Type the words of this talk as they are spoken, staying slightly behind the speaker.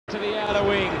outer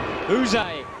wing.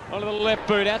 Uze on the left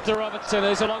boot out to Robertson.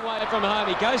 He's a long way from home.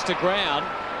 He goes to ground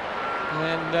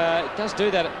and does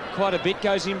do that quite a bit.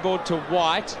 Goes inboard to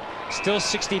White. Still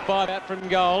 65 out from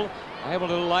goal. Able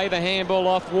to lay the handball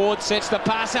off. Ward sets the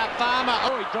pass up. Farmer.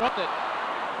 Oh, he dropped it.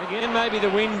 Again, maybe the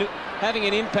wind having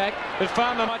an impact, but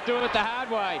Farmer might do it the hard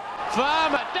way.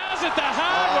 Farmer does it the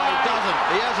hard way. He doesn't.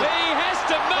 He has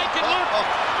to make it look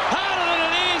harder than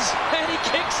it is, and he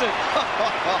kicks it.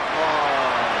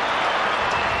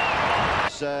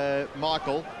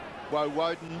 Michael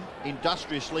Woden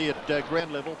industriously at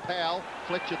ground level. Powell,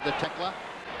 Fletcher the tackler.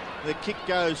 The kick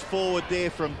goes forward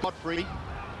there from Godfrey.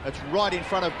 It's right in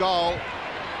front of goal.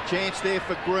 Chance there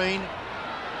for Green.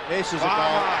 This is a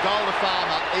goal. Goal to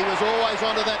Farmer. He was always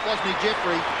onto that, wasn't he,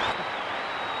 Jeffrey?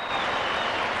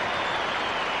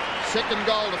 Second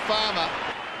goal to Farmer.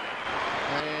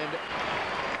 And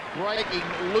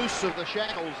breaking loose of the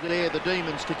shackles there, the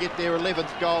Demons, to get their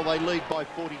 11th goal. They lead by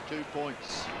 42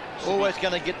 points. Always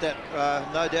going to get that,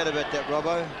 no doubt about that,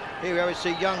 Robbo. Here we go, we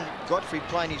see young Godfrey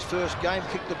playing his first game,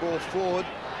 kick the ball forward.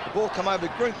 The ball come over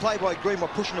to Green, play by Green by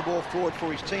pushing the ball forward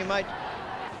for his teammate.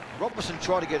 Robertson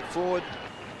tried to get it forward,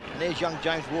 and there's young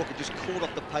James Walker just caught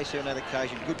off the pace here on that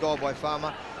occasion. Good goal by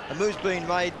Farmer. A move's been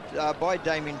made by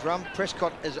Damien Drum.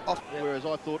 Prescott is off. Whereas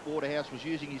I thought Waterhouse was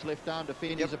using his left arm to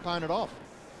fend his opponent off.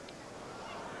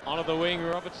 Onto the wing,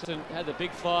 Robertson had the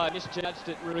big fly, misjudged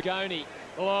it. Rigoni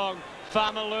long,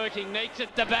 Farmer lurking, needs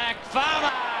it the back.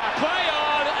 Farmer, play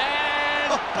on,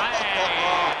 and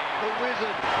bang! The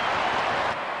wizard.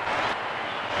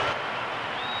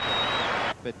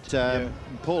 But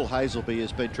Paul Hazelby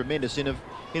has been tremendous in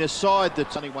a side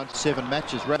that's only won 7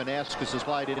 matches. Ramanauskas has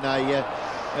played in a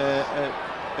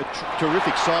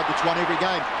terrific side that's won every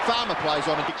game. Farmer plays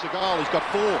on and kicks a goal. He's got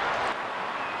 4.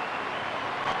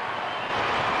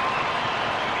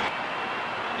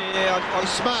 Yeah, he's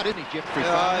smart, isn't he, Jeffrey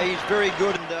Farmer? He's very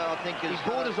good, and I think he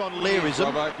borders on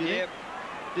Lairism. Yeah.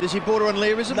 Does he border on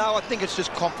Lairism? No, I think it's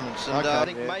just confidence, and okay, I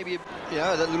think maybe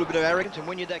that little bit of arrogance. And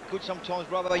when you're that good, sometimes,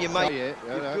 Robbo, you may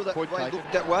feel that way,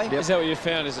 look that way. Yep. Is that what you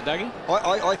found, is it, Dougie?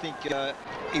 I think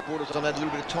he borders on that little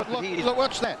bit of time. Look,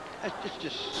 watch that. It's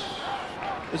just.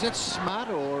 Is that smart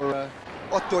or?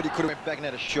 I thought he could have went back and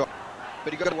had a shot,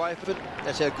 but he got away with it.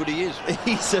 That's how good he is.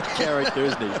 He's a character,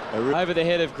 isn't he? Over the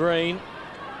head of Green.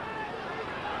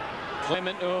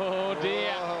 Clement, oh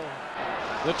dear. Oh.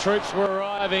 The troops were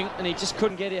arriving and he just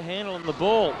couldn't get a handle on the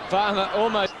ball. Farmer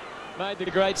almost made the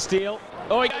great steal.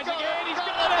 Oh, he goes again, he's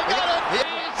got it!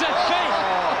 He's a thief!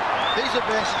 He's the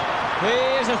best.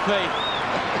 He's a thief.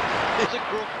 He's a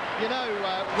crook. You know,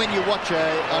 when you watch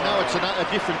I know it's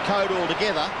a different code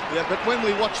altogether, but when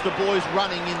we watch the boys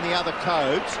running in the other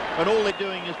codes and all they're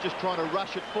doing is just trying to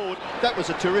rush it forward, that was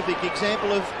a terrific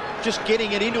example of just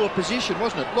getting it into a position,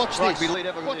 wasn't it? Watch this.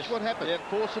 Watch what happened. Yep.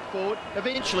 Force it forward.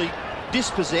 Eventually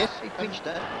dispossess. He pinched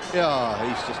that. Yeah,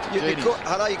 he's just a genius.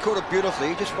 I know he caught it beautifully.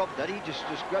 He just robbed that. He just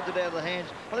grabbed it out of the hands.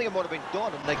 I think it might have been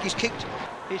Don. Like he's kicked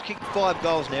 5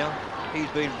 goals now. He's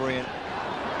been brilliant.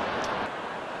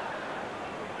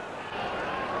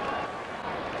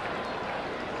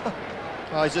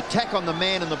 Oh, his attack on the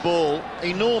man and the ball,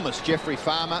 enormous, Jeffrey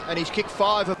Farmer, and he's kicked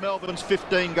 5 of Melbourne's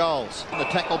 15 goals. And the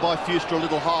tackle by Fuster a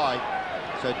little high,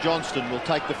 so Johnston will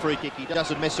take the free kick. He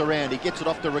doesn't mess around, he gets it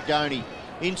off to Rigoni.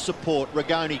 In support,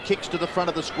 Rigoni kicks to the front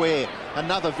of the square.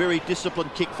 Another very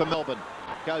disciplined kick for Melbourne.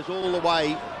 Goes all the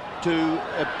way to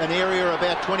an area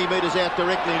about 20 metres out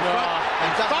directly in front.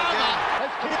 And Farmer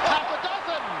has kicked half a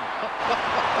dozen!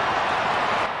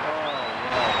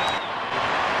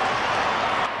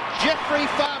 Jeffrey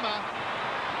Farmer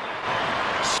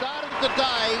started the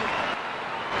day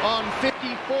on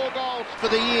 54 goals for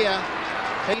the year.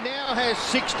 He now has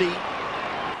 60.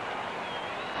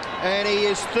 And he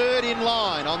is 3rd in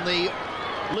line on the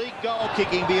league goal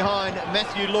kicking behind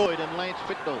Matthew Lloyd and Lance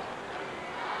Fitnell.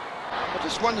 I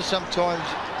just wonder sometimes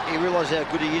he realises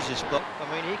how good he is this bloke. I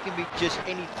mean, he can be just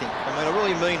anything. I mean, I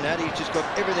really mean that. He's just got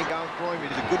everything going for him.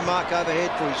 He's a good mark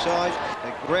overhead for his size.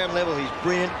 At ground level, he's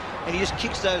brilliant. And he just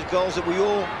kicks those goals that we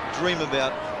all dream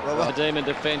about. The Demon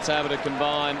defence able to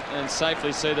combine and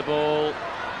safely see the ball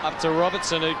up to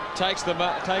Robertson, who takes the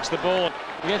ball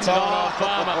and gets it on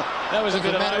Farmer. That was a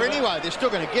bit of matter anyway. They're still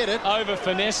going to get it. Over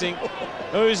finessing.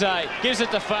 Uze gives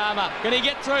it to Farmer. Can he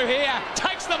get through here?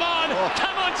 Takes them on.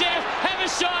 Come on, Jeff. Have a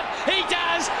shot. He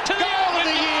does. To the goal of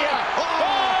the year.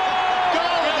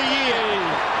 Goal of the year.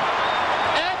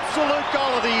 Absolute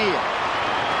goal of the year.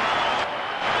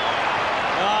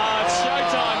 Oh, it's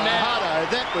showtime now. Hutto,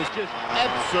 that was just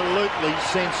absolutely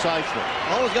sensational.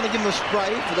 I was going to give him a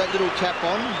spray for that little tap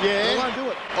on. Yeah. I won't do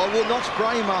it. I will not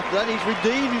spray him after that. He's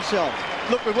redeemed himself.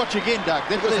 Look, we watch again, Doug.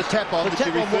 That was a tap on The that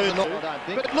tap you on referred wasn't to. on, I don't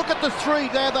think. But look at the three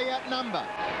there, they outnumber.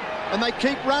 And they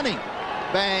keep running.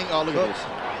 Bang. Oh, look at this.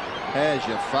 How's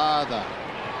your father?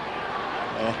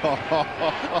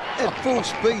 At full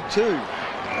speed too.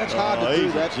 That's hard to do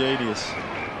he's that. A genius.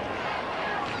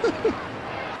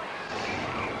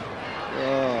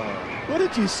 What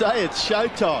did you say? It's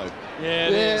showtime. Yeah,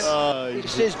 it is. It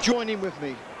says join in with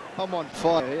me. I'm on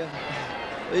fire here.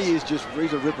 He is just,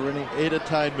 he's a ripper, isn't he?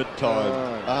 Entertainment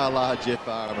time. La Jeff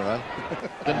Farmer, eh?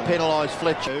 And penalised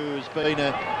Fletcher, who's been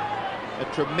a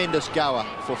tremendous goer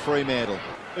for Fremantle.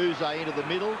 Uze into the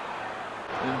middle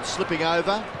and slipping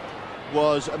over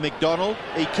was a McDonald.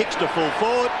 He kicks to full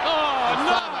forward. Oh,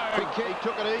 no! Free kick. He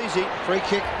took it easy. Free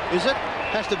kick. Is it?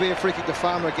 Has to be a free kick to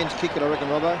Farmer against Kickett, I reckon,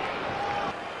 Robbo.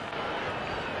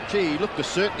 Gee, he looked to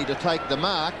certainty to take the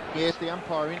mark. Yes, the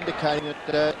umpire indicating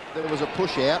that there was a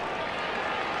push out.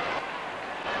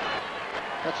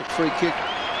 That's a free kick.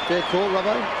 Fair call,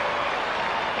 Robbo.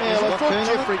 Yeah, well,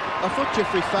 I thought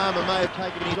Jeffrey Farmer may have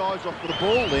taken his eyes off the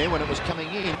ball there when it was coming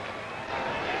in.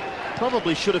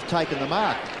 Probably should have taken the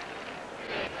mark.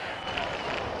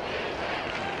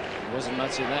 Wasn't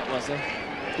much in that, was there?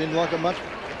 Didn't like it much.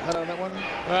 Had on that one.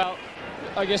 Well,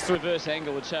 I guess the reverse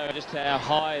angle would show just how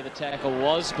high the tackle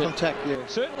was, but Contact, yeah.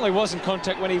 certainly wasn't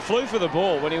contact when he flew for the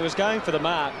ball. When he was going for the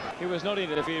mark, he was not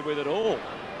interfered with at all.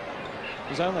 It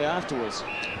was only afterwards.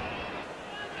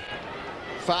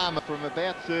 Farmer from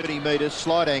about 30 metres,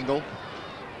 slight angle,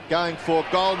 going for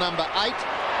goal number 8.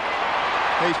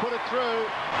 He's put it through.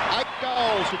 8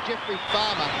 goals for Jeffrey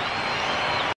Farmer.